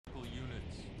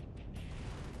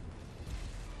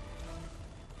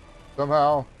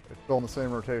Somehow, it's still in the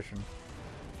same rotation.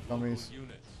 Dummies.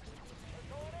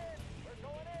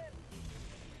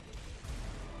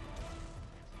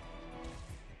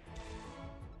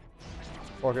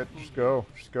 Fuck it, just go.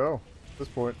 Just go. At this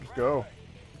point, just go.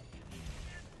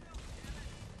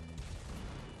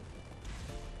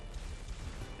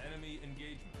 Enemy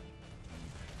engagement.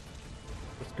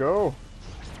 Just go.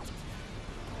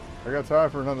 I got time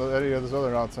for none of any of this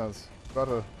other nonsense. About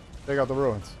to take out the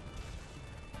ruins.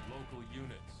 Local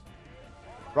units.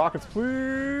 Rockets,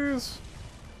 please.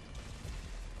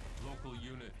 Local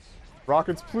units.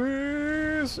 Rockets,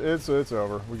 please. It's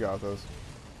over. We got this.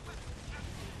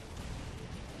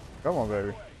 Come on, baby.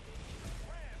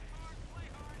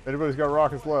 If anybody's got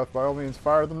rockets left, by all means,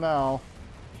 fire them now.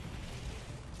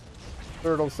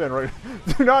 Sir, don't stand right.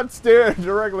 Do not stand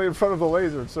directly in front of the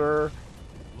laser, sir.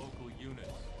 Local units.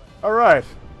 All right.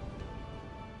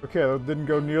 Okay, that didn't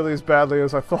go nearly as badly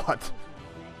as I thought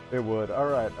it would. All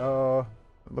right.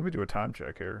 Let me do a time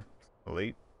check here.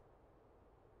 Late.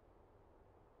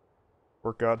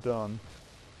 Work got done.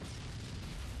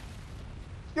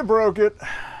 You broke it.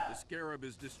 The scarab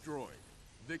is destroyed.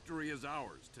 Victory is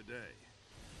ours today.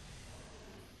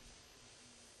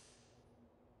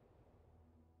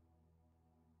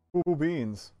 Ooh,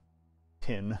 beans.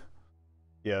 Tin.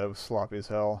 Yeah, it was sloppy as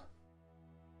hell.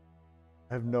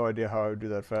 I have no idea how I would do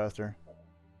that faster.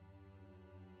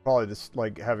 Probably just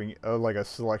like having like a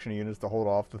selection of units to hold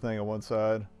off the thing on one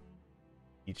side.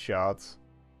 Eat shots.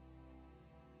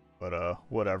 But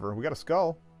whatever. We got a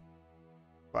skull.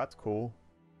 That's cool.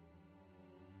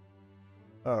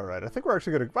 Alright, I think we're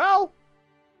actually gonna... Well!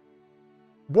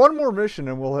 One more mission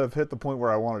and we'll have hit the point where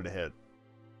I wanted to hit.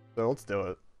 So let's do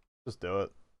it. Just do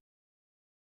it.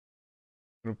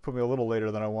 It'll put me a little later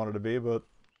than I wanted to be, but...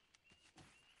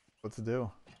 What's to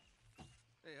do?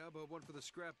 Hey, how about one for the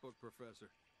scrapbook, Professor?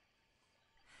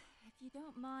 If you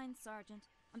don't mind, Sergeant,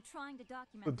 I'm trying to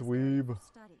document The this area dweeb. for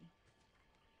study.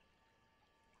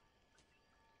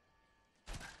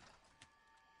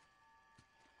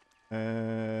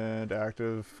 And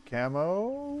active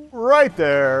camo right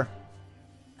there.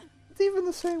 It's even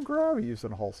the same grab we used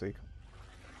in Hull Seek.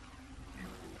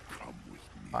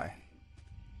 Hi.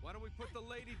 Why don't we put the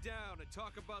lady down and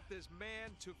talk about this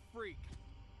man to freak?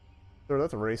 Sir,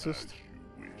 that's a racist.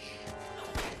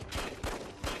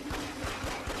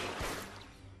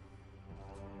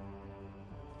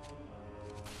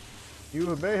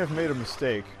 You may have made a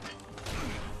mistake.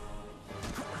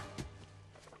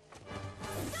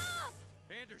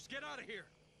 Anders, get out of here!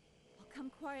 I'll come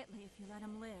quietly if you let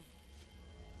him live.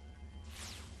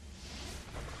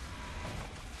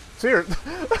 See her.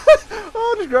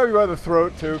 I'll just grab you by the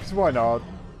throat too, because why not?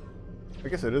 I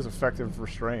guess it is effective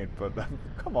restraint, but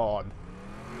come on.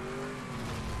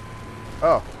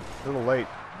 Oh, a little late,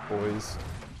 boys.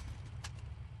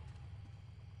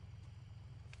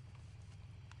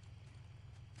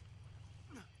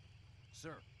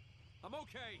 Sir, I'm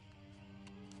okay.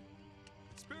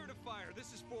 Spirit of Fire,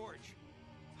 this is Forge.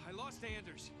 I lost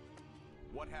Anders.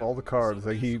 What happened? All the cards,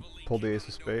 like he pulled the ace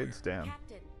of spades, damn.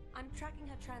 Captain, I'm tracking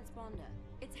her transponder.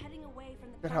 It's heading away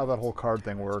from the Look at how that planet. whole card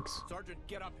thing works. Sergeant,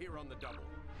 get up here on the double.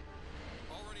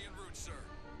 Already en route, sir.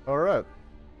 Alright.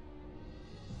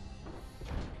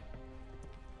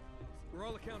 We're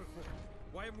all accounted for.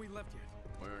 Why haven't we left yet?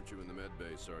 Why aren't you in the med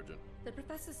bay, Sergeant? The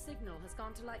professor's signal has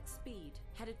gone to light speed,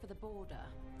 headed for the border.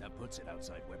 That puts it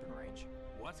outside weapon range.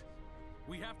 What?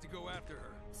 We have to go after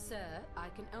her. Sir, I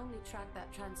can only track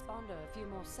that transponder a few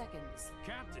more seconds.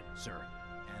 Captain! Sir,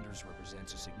 Anders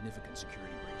represents a significant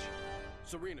security breach.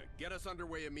 Serena, get us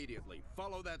underway immediately.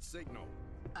 Follow that signal.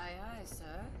 Aye, aye,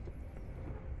 sir.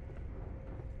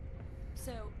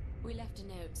 So, we left a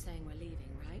note saying we're leaving,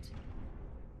 right?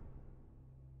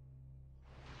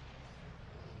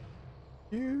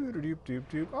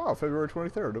 Oh, February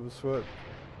 23rd. It was what?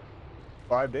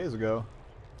 5 days ago.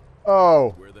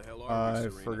 Oh, Where the hell are we, I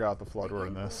Serena? forgot the flood were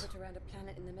in Began this. orbit around a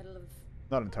planet in the middle of...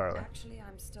 Not entirely. Actually,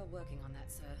 I'm still working on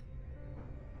that, sir.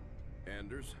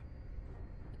 Anders?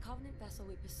 The Covenant vessel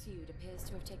we pursued appears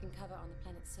to have taken cover on the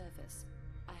planet's surface.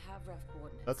 I have rough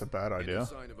coordinates. That's a bad idea. Any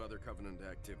sign of other Covenant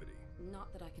activity?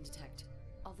 Not that I can detect.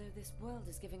 Although this world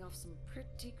is giving off some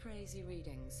pretty crazy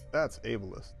readings. That's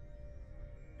ableist.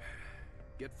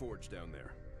 Get Forge down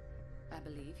there. I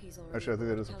believe he's already... Actually, I think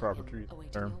that is a proper Pelican,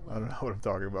 awaiting term. your I don't word. know what I'm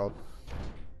talking about.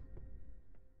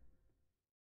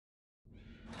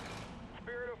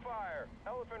 Spirit of Fire.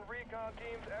 Elephant recon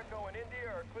teams Echo and India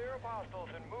are clear of hostiles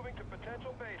and moving to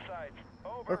potential base sites.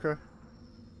 Over. Okay.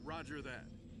 Roger that.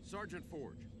 Sergeant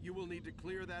Forge, you will need to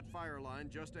clear that fire line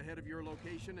just ahead of your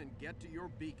location and get to your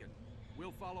beacon.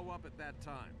 We'll follow up at that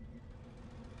time.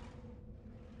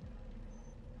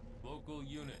 Local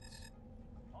units.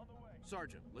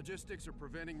 Sergeant, logistics are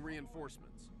preventing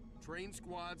reinforcements. Train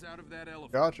squads out of that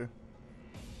elephant. Gotcha.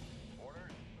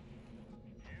 Orders.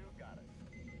 You got it.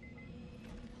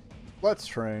 Let's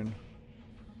train.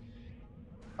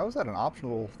 How is that an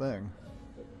optional thing?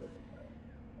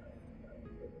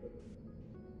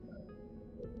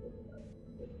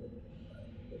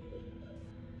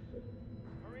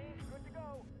 Marines, good to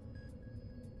go.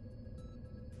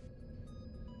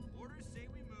 Orders say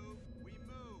we move. We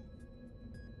move.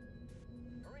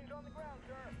 Marines on the ground,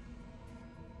 sir.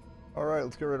 Alright,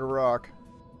 let's get rid of rock.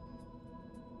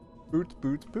 Boots,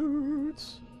 boots,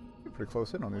 boots. You're pretty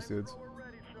close in on these dudes. Flamethrower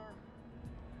ready, sir.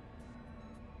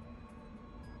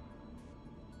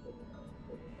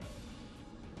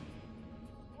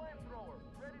 Flamethrower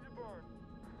ready to burn.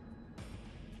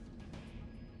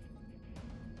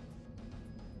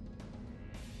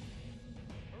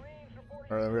 Marines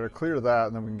reporting. Alright, we gotta clear that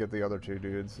and then we can get the other two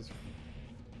dudes.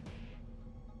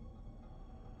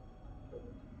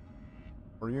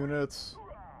 More units.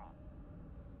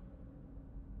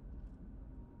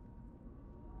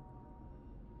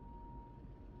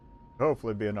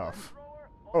 Hopefully be enough.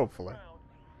 Hopefully.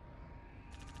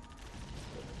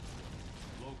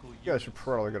 Local You guys units. should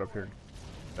probably get up here.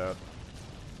 Yeah.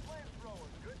 Flamethrower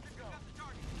good to go. Got the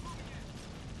target. Moving in.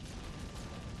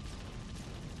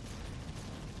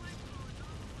 Flamethrowers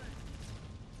on the way.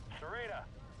 Serena,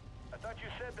 I thought you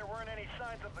said there weren't any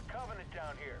signs of the Covenant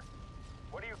down here.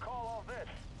 What do you call all this?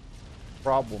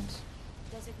 Problems.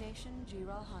 Designation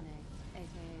Giral Hane, aka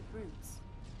Brutes.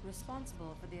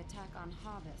 Responsible for the attack on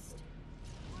Harvest.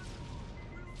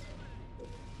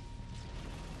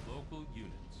 Local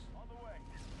units. On the way.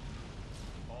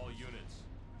 All units.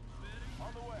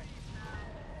 On the way.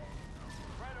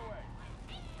 Right away.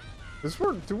 This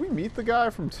where do we meet the guy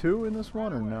from 2 in this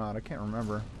one or not? I can't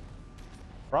remember.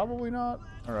 Probably not.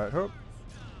 Alright, hope.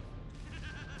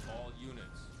 All units.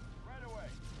 Right away.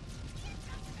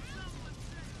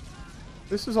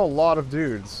 This is a lot of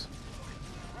dudes.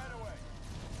 Right away.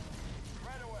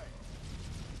 Right away.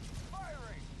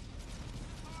 Firing.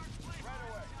 Right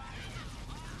away.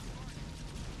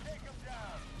 Take them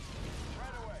down.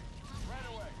 Right away. Right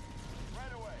away.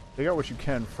 Right away. Take out what you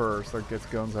can first. That gets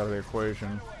guns out of the equation.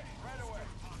 Right away. Right away.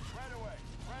 Right away.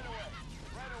 Right away.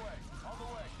 Right away. On the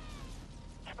way.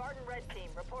 Spartan Red Team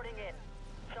reporting in.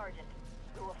 Sergeant,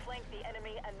 we will flank the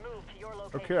enemy and move to your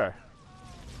location. Okay.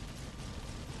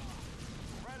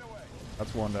 Right away.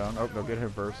 That's one down. Oh, no, get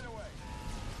him first. Right away.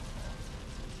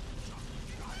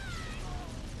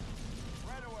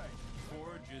 Right away.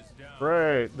 Forge is down.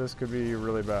 Great. This could be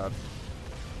really bad.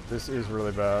 This is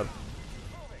really bad.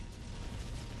 Moving.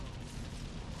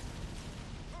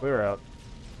 Clear out.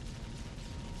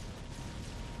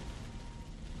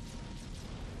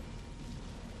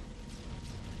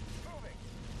 Moving.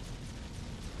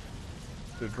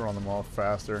 Should have drawn them off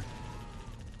faster.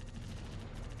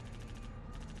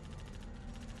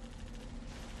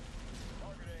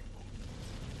 Targeting.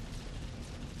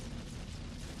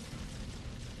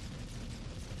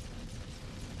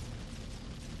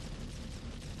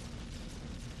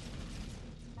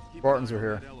 Keep an Spartans eye are on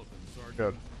here. that elephant, Sergeant.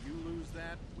 Good. You lose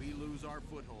that, we lose our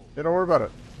foothold. Yeah, don't worry about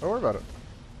it. Don't worry about it.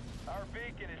 Our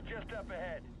beacon is just up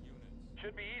ahead. Units.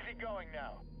 Should be easy going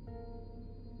now.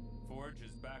 Forge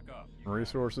is back up.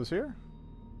 Resources here.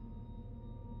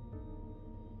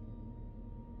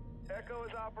 Echo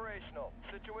is operational.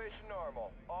 Situation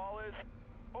normal. All is...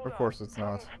 Hold Of on. course it's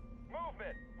not.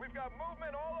 Movement. We've got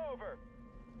movement all over.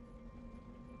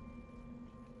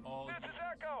 All This is units.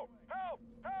 Echo. Help!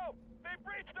 Help! They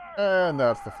breached our... And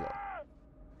that's the flow. Ah!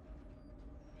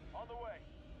 On the way.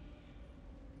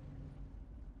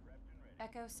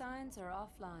 Echo signs are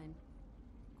offline.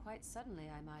 Quite suddenly,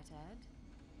 I might add.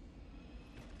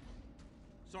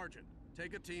 Sergeant,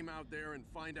 take a team out there and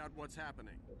find out what's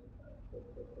happening.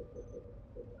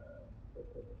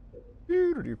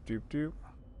 Doop doop doop doop.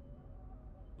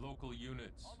 Local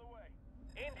units. On the way.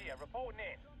 India reporting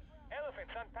in.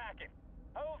 Elephants unpacking.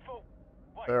 Hold for...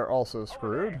 Wait. They're also Over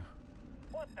screwed. there.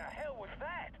 What the hell was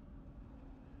that?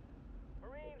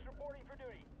 Marines reporting for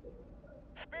duty.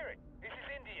 Spirit, this is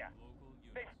India. Local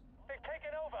They, units. they've taken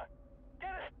over.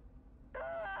 Get us.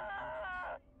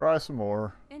 Ah! Try some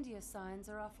more. India's signs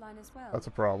are offline as well. That's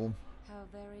a problem. How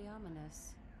very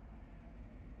ominous.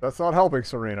 That's not helping,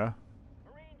 Serena.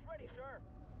 Marines ready, sir.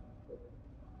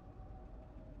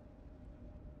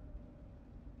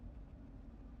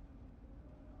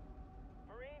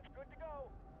 Marines good to go.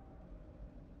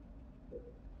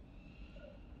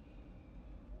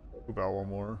 About one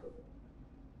more.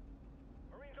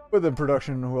 Marines on But then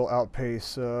production will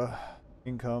outpace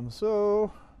income,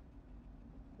 so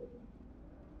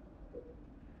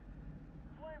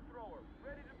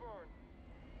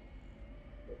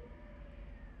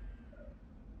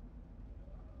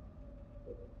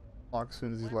Lock as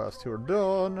soon as these last two are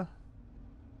done.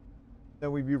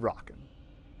 Then we be rocking.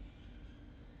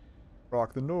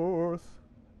 Rock the north.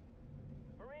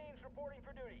 Marines reporting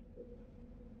for duty.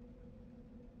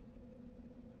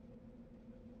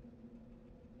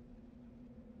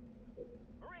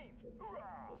 Marines, hoorah!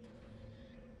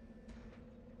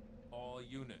 All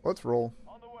units. Let's roll.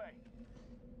 On the way.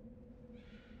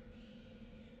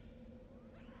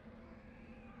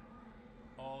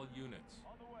 All units.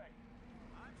 On the way.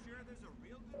 I'm sure there's a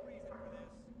real good reason for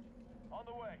this. On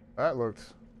the way. That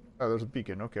looks... Oh, there's a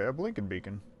beacon. Okay, a blinking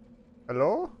beacon.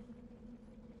 Hello?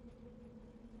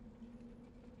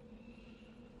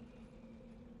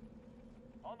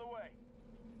 On the way.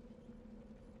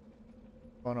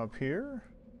 One up here.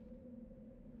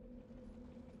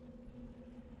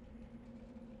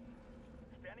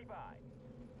 Standing by.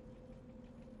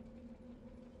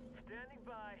 Standing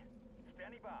by.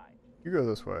 Standing by. You go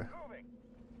this way. Moving.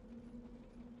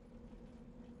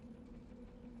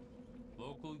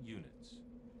 Local units.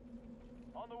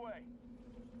 On the way.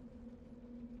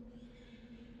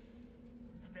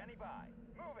 Standing by.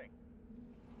 Moving.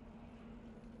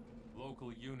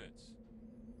 Local units.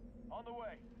 On the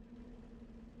way.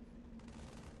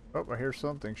 Oh, I hear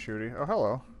something shooty. Oh,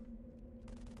 hello.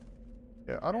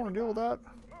 Yeah, I don't want to deal with that.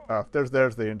 Oh, there's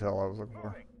the intel I was looking for.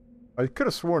 Moving. I could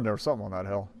have sworn there was something on that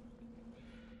hill.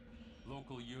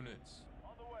 Local units.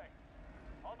 On the way.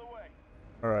 On the way.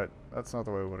 Alright, that's not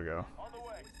the way we want to go. On the way.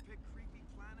 Always pick creepy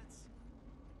planets.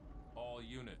 All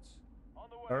units. On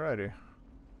the way. Alrighty.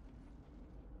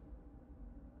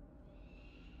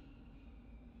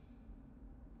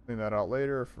 Clean that out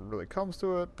later if it really comes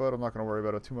to it, but I'm not going to worry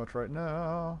about it too much right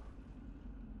now.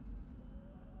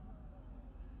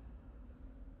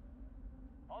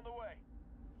 On the way.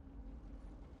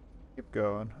 Keep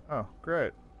going. Oh,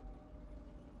 great.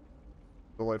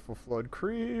 Delightful flood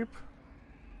creep.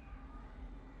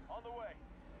 On the way.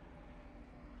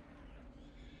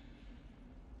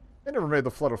 They never made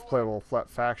the flood of playable flat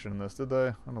faction in this, did they?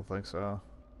 I don't think so.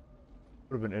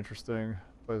 Would have been interesting.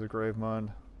 Play as a grave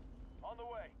mind. On the way.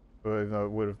 But even though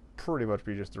it would have pretty much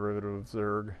be just derivative of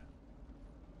Zerg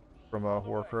from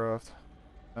Warcraft.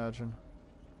 Imagine.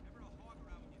 Never a hog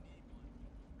around when you need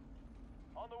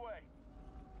one. On the way.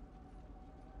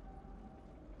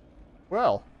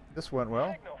 Well, this went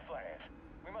well. Signal flares.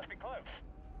 We must be close.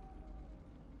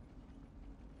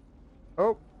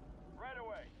 Oh, Right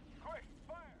away. Quick,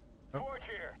 fire. Oh. Forge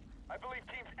here. I believe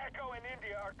teams Echo and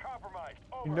India are compromised.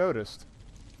 Over. you noticed.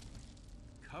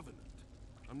 Covenant.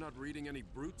 I'm not reading any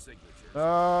brute signatures.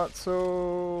 Not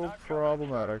so Not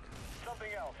problematic.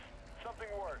 Something else. Something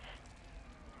worse.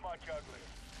 Much uglier.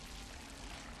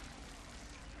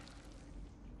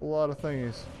 A lot of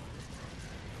thingies.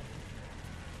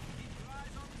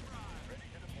 Ready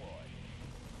to deploy.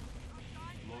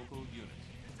 Local units.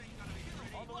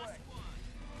 On the way.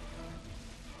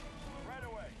 Right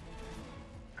away.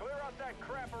 Clear out that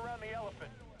crap around the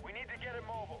elephant. We need to get it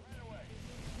mobile.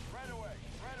 Right away.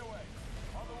 Right away.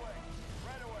 On the way.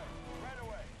 Right away. Right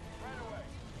away. Right away.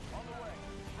 On the way.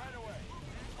 Right away.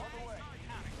 On the way.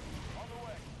 On the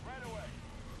way. Right away.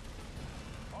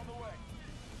 On the way.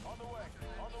 On the way.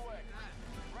 On the way.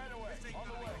 Right away. On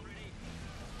the way.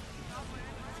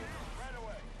 Right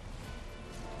away.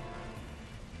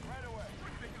 Right away.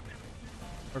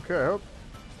 Okay, hope.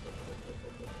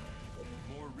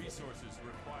 More resources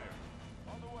required.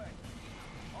 On the way.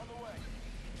 On the way.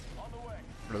 On the way.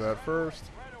 For that first.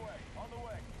 Right away. On the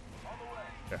way. On the way.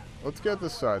 Yeah, let's get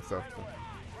this side stuff. Right away.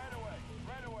 Right away.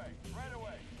 Right away. Right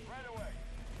away. Right away.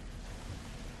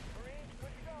 Marines,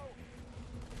 good to go.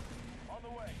 On the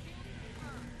way.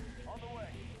 On the way.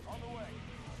 On the way.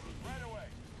 Right away.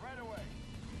 Right away.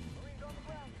 Marines on the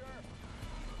ground, sir.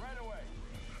 Right away.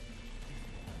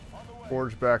 On the way.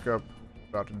 Forge back up.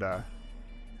 About to die.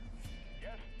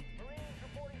 Yes. Marines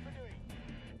reporting for duty.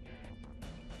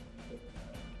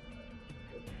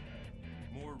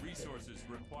 More resources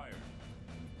required.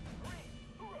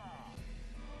 Marines, hoorah!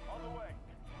 On the way.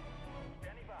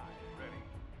 Standing by. Ready.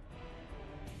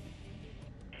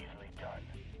 Easily done.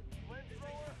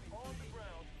 Flamethrower on the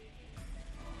ground.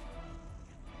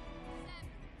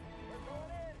 We're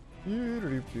going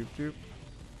in. Doop.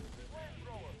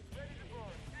 Flamethrower ready to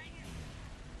burn.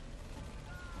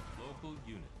 Local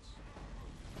units.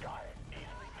 Got it.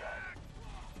 Easily done.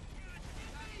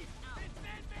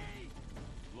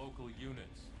 Local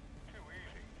units. Too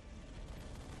easy.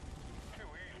 Too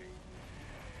easy.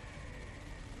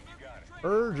 You got it.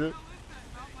 Urge it.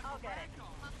 I'll get it.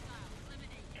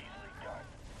 Easily done.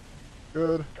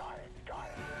 Good. Got it. Got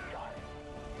it. Got it.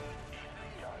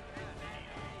 Easily done.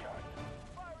 Easily done.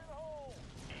 Fire in the hole.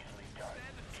 Easily done.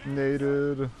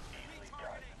 Nated. Easily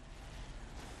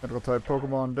Medical type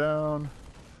Pokemon down.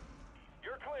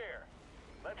 You're clear.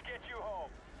 Let's get you home.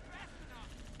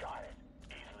 Got it.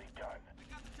 Easily done.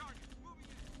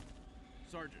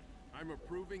 Sergeant, I'm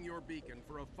approving your beacon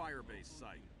for a firebase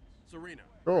site. Serena,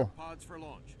 Cool. pods for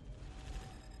launch.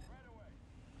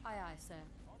 Aye, aye, sir.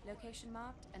 Location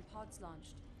marked and pods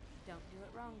launched. Don't do it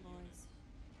wrong, boys.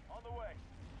 On the way.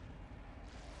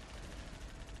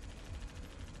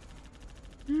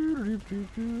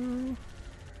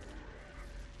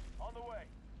 On the way.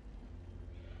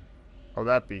 Oh,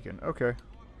 that beacon. Okay.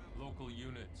 Local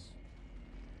units.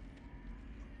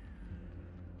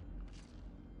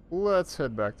 Let's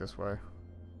head back this way.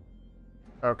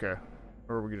 Okay.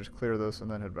 Or we could just clear this and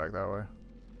then head back that way.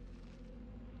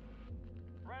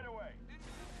 Right away.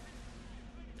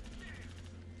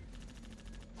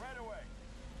 Right away.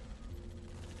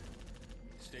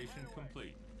 Station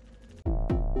complete.